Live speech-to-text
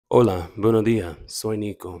Hola, buenos días, soy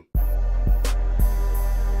Nico.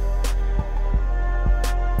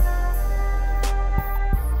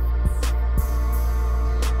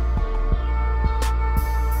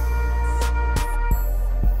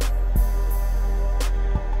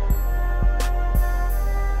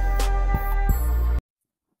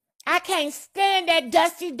 I can't stand that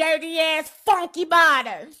dusty, dirty ass, funky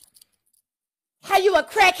bottom. How you a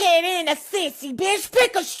crackhead and a sissy, bitch?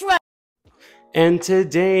 Pick a strut. And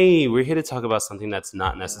today we're here to talk about something that's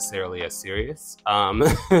not necessarily as serious.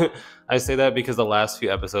 I say that because the last few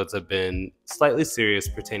episodes have been slightly serious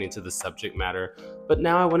pertaining to the subject matter, but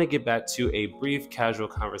now I want to get back to a brief, casual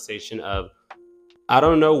conversation of I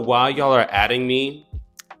don't know why y'all are adding me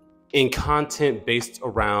in content based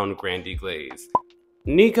around Grandy Glaze.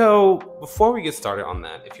 Nico, before we get started on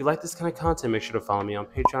that, if you like this kind of content, make sure to follow me on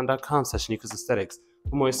patreon.com/Nicosaesthetics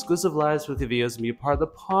for more exclusive lives with videos and be a part of the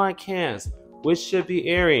podcast, which should be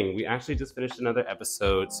airing. We actually just finished another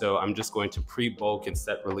episode, so I'm just going to pre-bulk and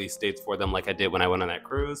set release dates for them like I did when I went on that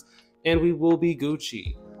cruise, and we will be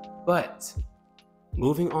Gucci. But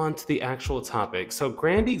moving on to the actual topic. So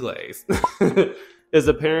Grandy Glaze is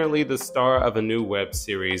apparently the star of a new web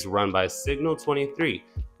series run by Signal 23.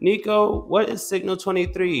 Nico, what is Signal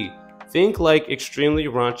 23? Think like extremely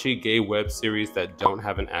raunchy gay web series that don't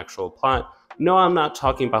have an actual plot. No, I'm not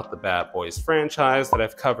talking about the Bad Boys franchise that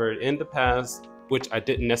I've covered in the past, which I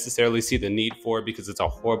didn't necessarily see the need for because it's a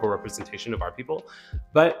horrible representation of our people.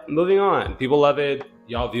 But moving on, people love it,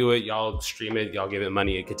 y'all view it, y'all stream it, y'all give it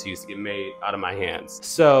money, it continues to get made out of my hands.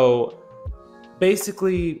 So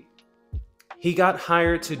basically, he got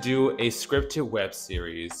hired to do a scripted web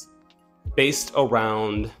series based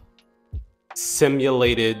around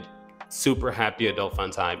simulated super happy adult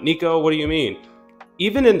fun time. Nico, what do you mean?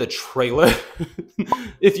 Even in the trailer,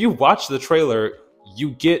 if you watch the trailer,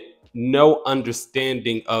 you get no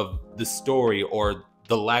understanding of the story, or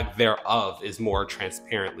the lack thereof is more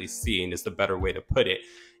transparently seen, is the better way to put it.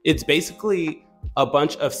 It's basically a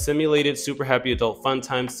bunch of simulated super happy adult fun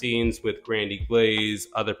time scenes with Grandy Glaze,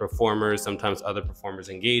 other performers, sometimes other performers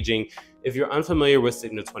engaging. If you're unfamiliar with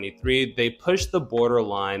Signal 23, they push the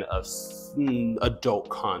borderline of adult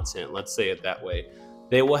content, let's say it that way.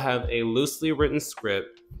 They will have a loosely written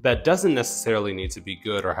script that doesn't necessarily need to be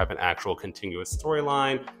good or have an actual continuous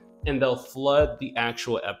storyline, and they'll flood the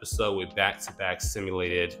actual episode with back-to-back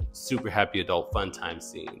simulated super happy adult fun time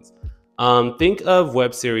scenes. Think of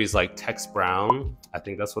web series like Tex Brown, I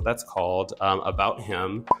think that's what that's called, About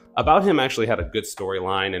Him. About Him actually had a good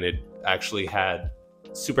storyline, and it actually had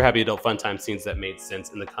super happy adult fun time scenes that made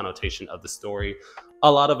sense in the connotation of the story.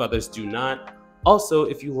 A lot of others do not. Also,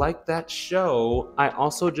 if you like that show, I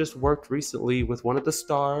also just worked recently with one of the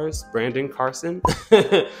stars, Brandon Carson.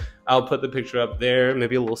 I'll put the picture up there,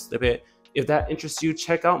 maybe a little snippet. If that interests you,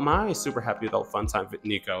 check out my super happy adult fun time with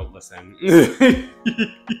Nico. Listen,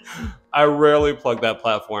 I rarely plug that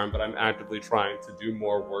platform, but I'm actively trying to do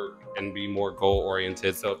more work and be more goal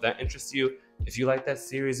oriented. So if that interests you, if you like that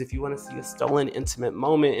series, if you want to see a stolen intimate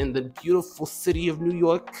moment in the beautiful city of New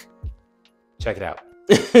York, check it out.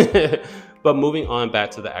 But moving on back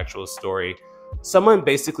to the actual story, someone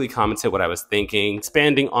basically commented what I was thinking,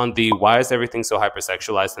 expanding on the why is everything so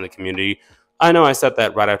hypersexualized in the community. I know I said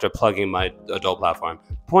that right after plugging my adult platform.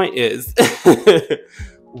 Point is,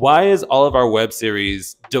 why is all of our web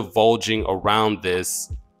series divulging around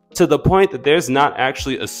this to the point that there's not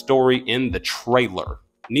actually a story in the trailer?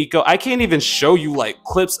 Nico, I can't even show you like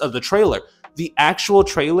clips of the trailer. The actual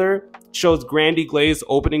trailer shows Grandy Glaze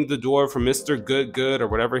opening the door for Mr. Good or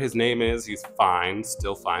whatever his name is. He's fine,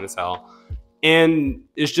 still fine as hell. And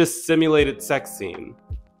it's just simulated sex scene.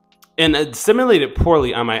 And simulated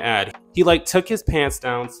poorly, I might add. He like took his pants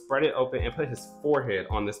down, spread it open, and put his forehead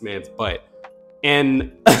on this man's butt.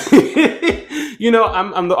 And you know,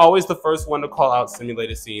 I'm always the first one to call out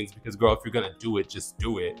simulated scenes because, girl, if you're gonna do it, just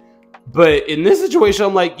do it. But in this situation,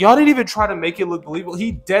 I'm like, y'all didn't even try to make it look believable.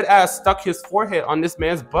 He dead ass stuck his forehead on this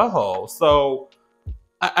man's butthole. So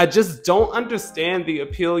I just don't understand the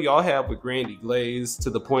appeal y'all have with Grandy Glaze to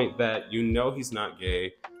the point that you know he's not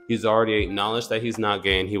gay. He's already acknowledged that he's not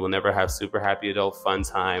gay, and he will never have super happy adult fun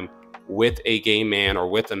time with a gay man or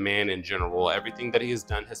with a man in general. Everything that he has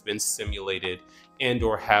done has been simulated and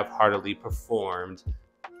or half-heartedly performed.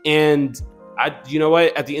 And you know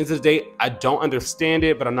what? At the end of the day, I don't understand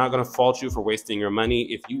it, but I'm not going to fault you for wasting your money.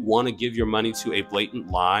 If you want to give your money to a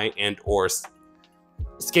blatant lie and or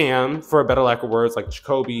scam, for a better lack of words, like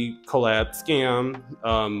Jacoby collab scam,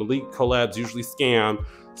 Malik collabs usually scam.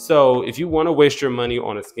 So if you want to waste your money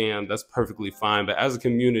on a scam, that's perfectly fine. But as a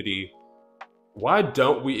community, why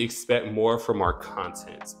don't we expect more from our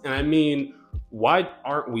content? And I mean, why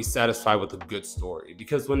aren't we satisfied with a good story?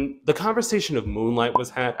 Because when the conversation of Moonlight was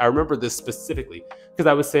had, I remember this specifically because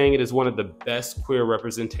I was saying it is one of the best queer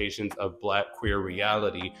representations of Black queer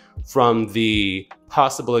reality, from the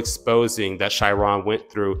possible exposing that Chiron went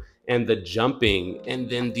through and the jumping, and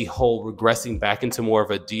then the whole regressing back into more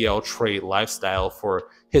of a DL trade lifestyle for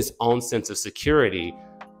his own sense of security.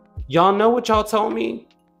 Y'all know what y'all told me?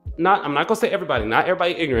 I'm not gonna say everybody, not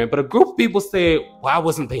everybody ignorant, but a group of people said, why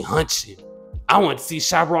wasn't they hunching? I want to see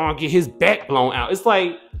Chiron get his back blown out. It's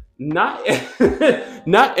like, not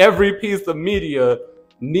every piece of media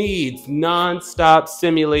needs non-stop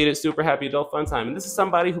simulated super happy adult fun time. And this is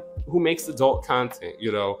somebody who makes adult content,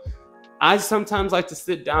 you know. I sometimes like to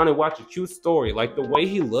sit down and watch a cute story. Like the way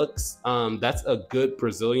he looks, that's a good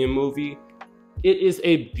Brazilian movie. It is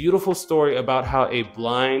a beautiful story about how a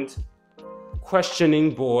blind,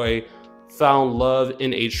 questioning boy found love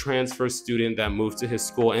in a transfer student that moved to his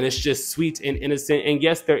school, and it's just sweet and innocent. And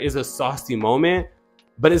yes, there is a saucy moment,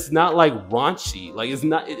 but it's not like raunchy. Like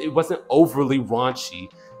it wasn't overly raunchy.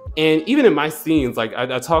 And even in my scenes, like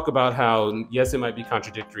I talk about how, yes, it might be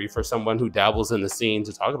contradictory for someone who dabbles in the scene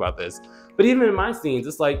to talk about this, but even in my scenes,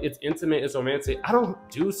 it's like, it's intimate, it's romantic. I don't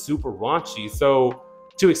do super raunchy. So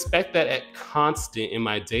to expect that at constant in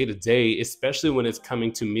my day-to-day, especially when it's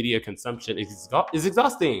coming to media consumption, is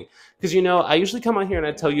exhausting. Because, you know, I usually come on here and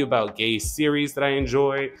I tell you about gay series that I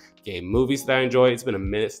enjoy, gay movies that I enjoy. It's been a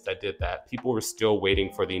minute since I did that. People were still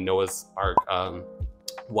waiting for the Noah's Ark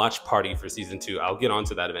watch party for season 2. I'll get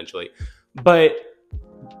onto that eventually. But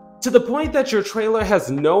to the point that your trailer has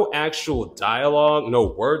no actual dialogue, no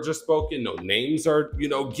words are spoken, no names are, you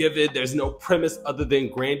know, given. There's no premise other than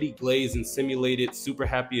Grandy Glaze and simulated super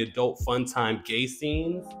happy adult fun time gay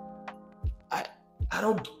scenes. I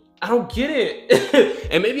don't get it.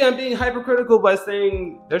 And maybe I'm being hypercritical by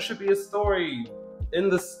saying there should be a story in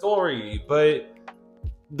the story, but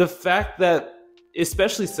the fact that,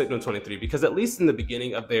 especially Signal 23, because at least in the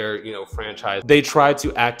beginning of their, you know, franchise, they tried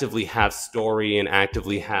to actively have story and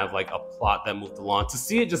actively have like a plot that moved along. To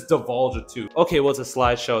see it just divulge into, okay, well, it's a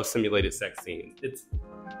slideshow of simulated sex scenes.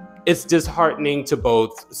 It's disheartening to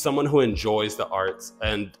both someone who enjoys the arts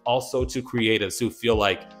and also to creatives who feel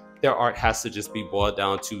like their art has to just be boiled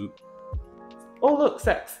down to, oh, look,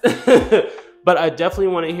 sex. But I definitely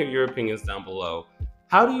want to hear your opinions down below.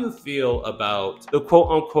 How do you feel about the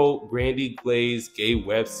quote-unquote Grandy Glaze gay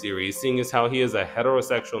web series, seeing as how he is a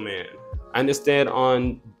heterosexual man? I understand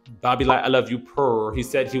on Bobby Like I Love You Purr, he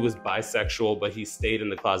said he was bisexual, but he stayed in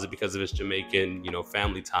the closet because of his Jamaican, you know,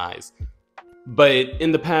 family ties. But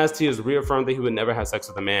in the past, he has reaffirmed that he would never have sex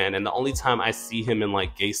with a man, and the only time I see him in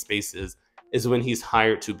like gay spaces is when he's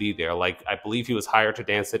hired to be there. Like, I believe he was hired to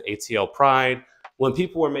dance at ATL Pride. When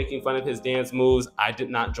people were making fun of his dance moves, I did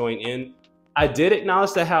not join in. I did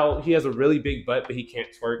acknowledge that how he has a really big butt, but he can't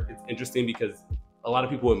twerk. It's interesting because a lot of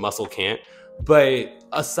people with muscle can't. But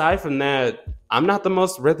aside from that, I'm not the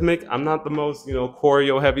most rhythmic. I'm not the most, you know,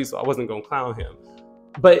 choreo heavy, so I wasn't going to clown him.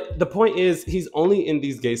 But the point is, he's only in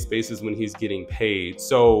these gay spaces when he's getting paid.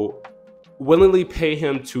 So willingly pay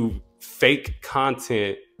him to fake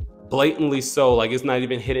content, blatantly so, like it's not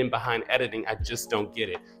even hidden behind editing. I just don't get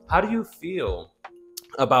it. How do you feel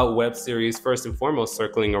about web series, first and foremost,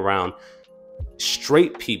 circling around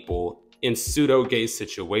straight people in pseudo-gay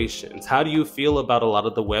situations? How do you feel about a lot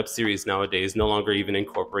of the web series nowadays no longer even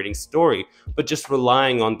incorporating story, but just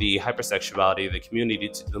relying on the hypersexuality of the community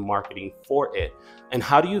to do the marketing for it? And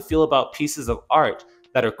how do you feel about pieces of art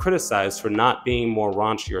that are criticized for not being more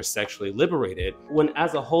raunchy or sexually liberated, when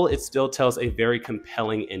as a whole it still tells a very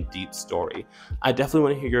compelling and deep story? I definitely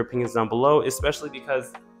want to hear your opinions down below, especially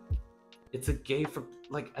because it's a gay for,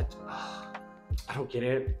 like, I don't get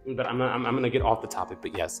it, but I'm gonna get off the topic.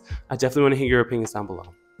 But yes, I definitely want to hear your opinions down below.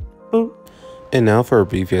 Boom. And now for a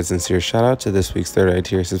brief yet sincere shout out to this week's third eye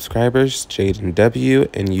tier subscribers, Jaden W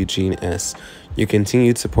and Eugene S. Your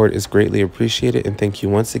continued support is greatly appreciated, and thank you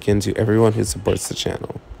once again to everyone who supports the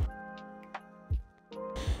channel.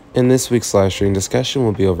 And this week's live stream discussion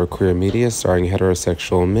will be over queer media starring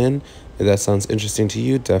heterosexual men. If that sounds interesting to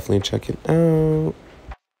you, definitely check it out.